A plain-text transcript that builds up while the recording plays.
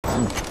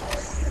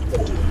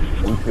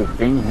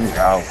15, he's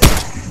out.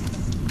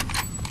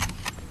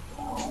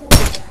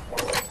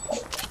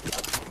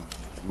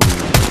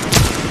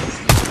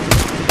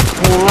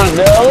 Come on,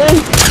 Deli.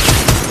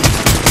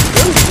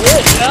 Good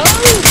shit,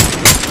 Deli.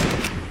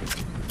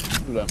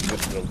 Let me get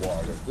to the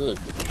water. Good.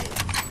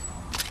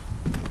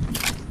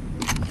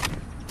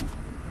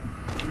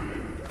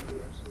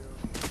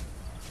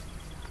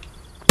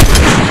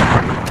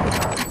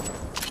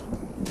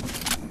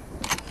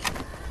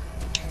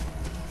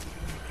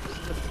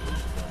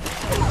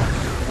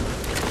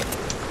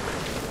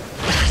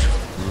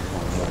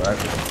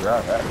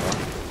 Grab that one.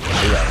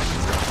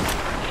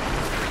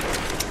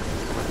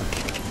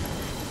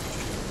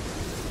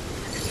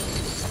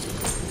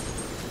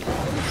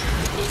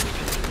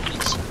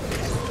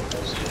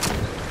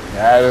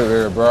 Get out of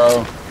here,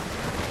 bro.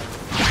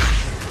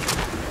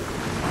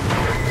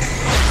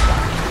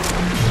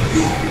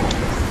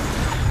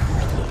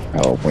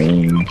 Oh,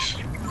 wings.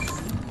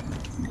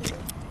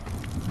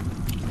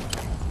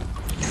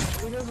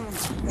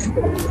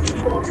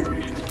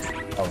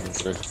 Oh,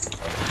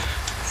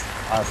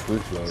 I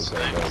appreciate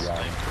that, though,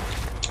 guys.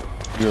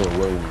 You're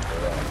waiting for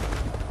that.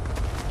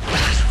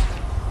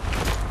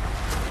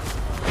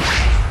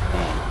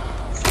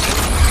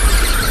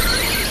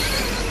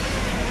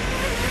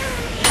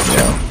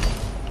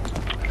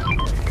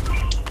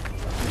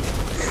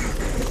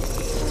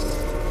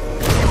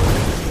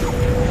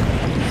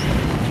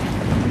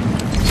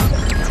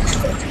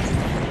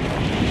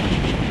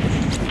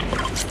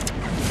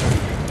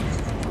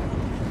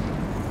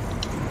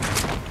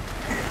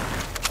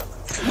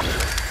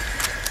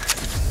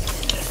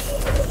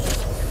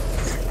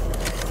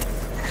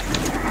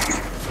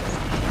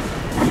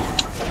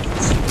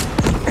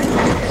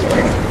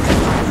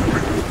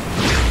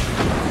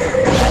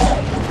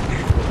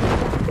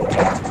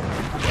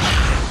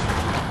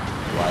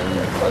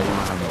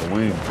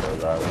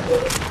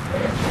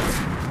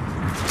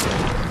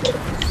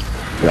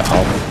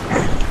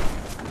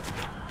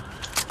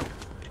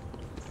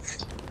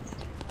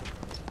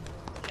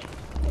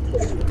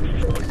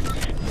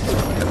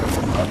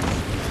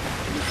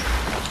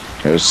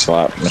 It was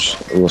slap,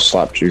 it was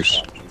slap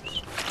juice.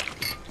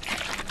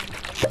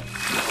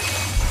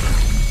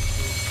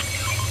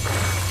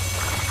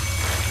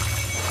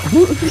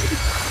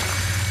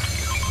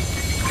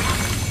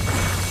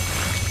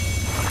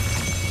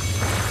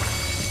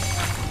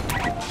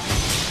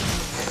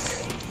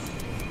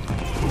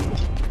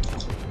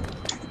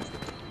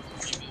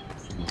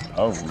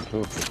 Oh,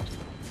 cool.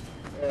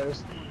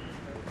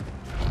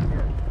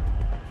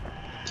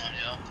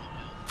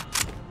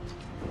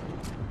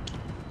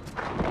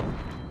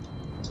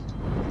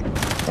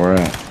 Where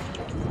at?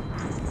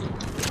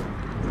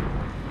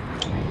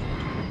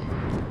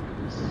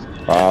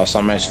 Oh,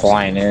 somebody's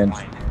flying in.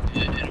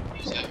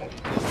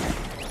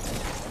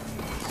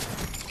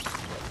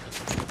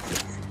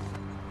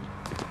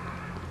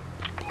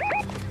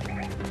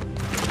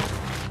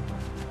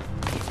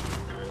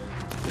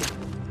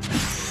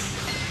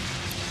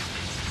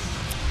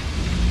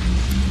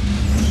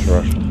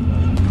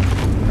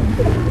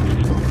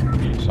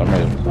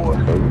 Somebody's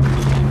pulling food.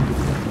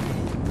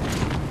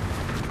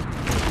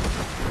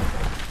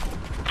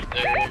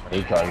 He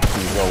tried to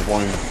see your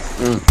point.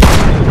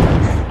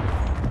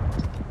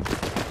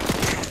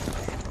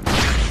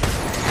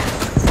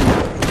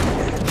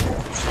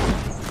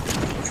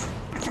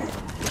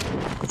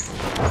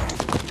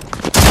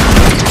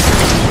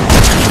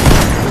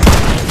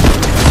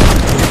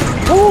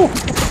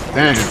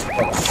 Damn.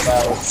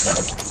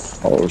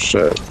 Oh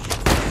shit.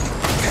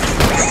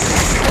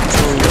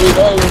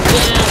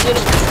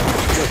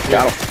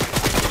 Got him.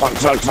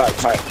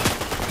 Fuck.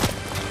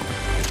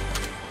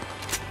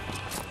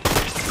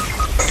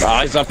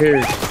 Ah, he's up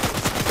here.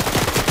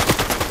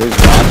 There's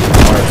lots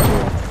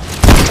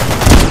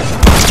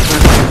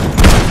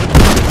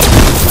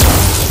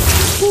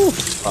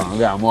more. We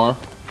got more.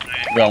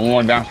 We got one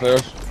more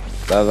downstairs.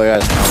 The other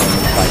guy's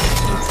coming. Like,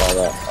 all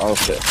that. Oh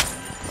shit.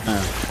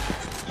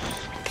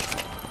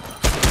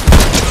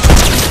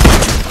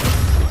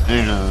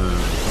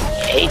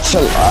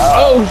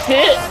 Oh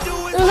shit!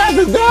 Is that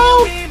the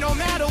dog?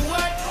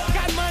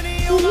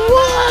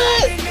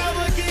 What?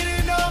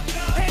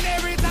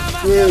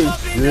 Good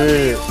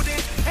shit.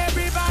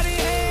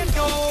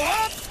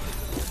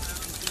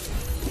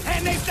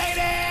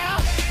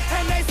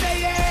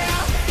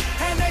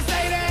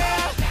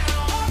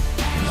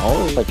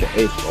 Oh, it's like an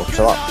 8. Oh,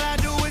 chill out.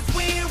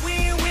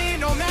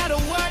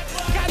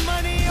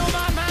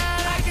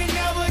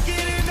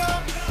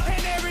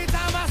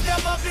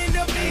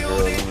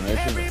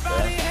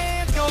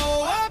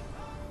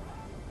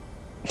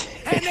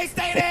 And they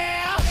stay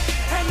there,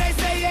 and they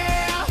say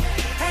yeah,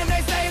 and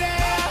they stay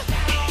there.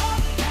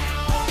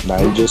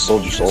 Nah, you just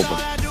sold your soul.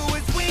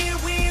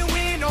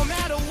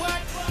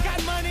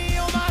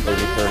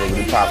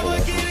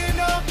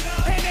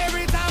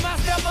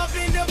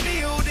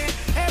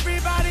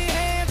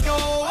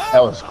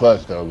 That was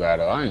clutch though,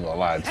 Gato. I ain't gonna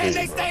lie to you,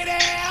 bro.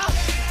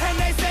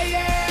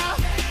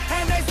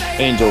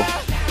 Angel.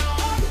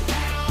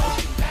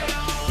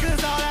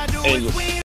 Angel.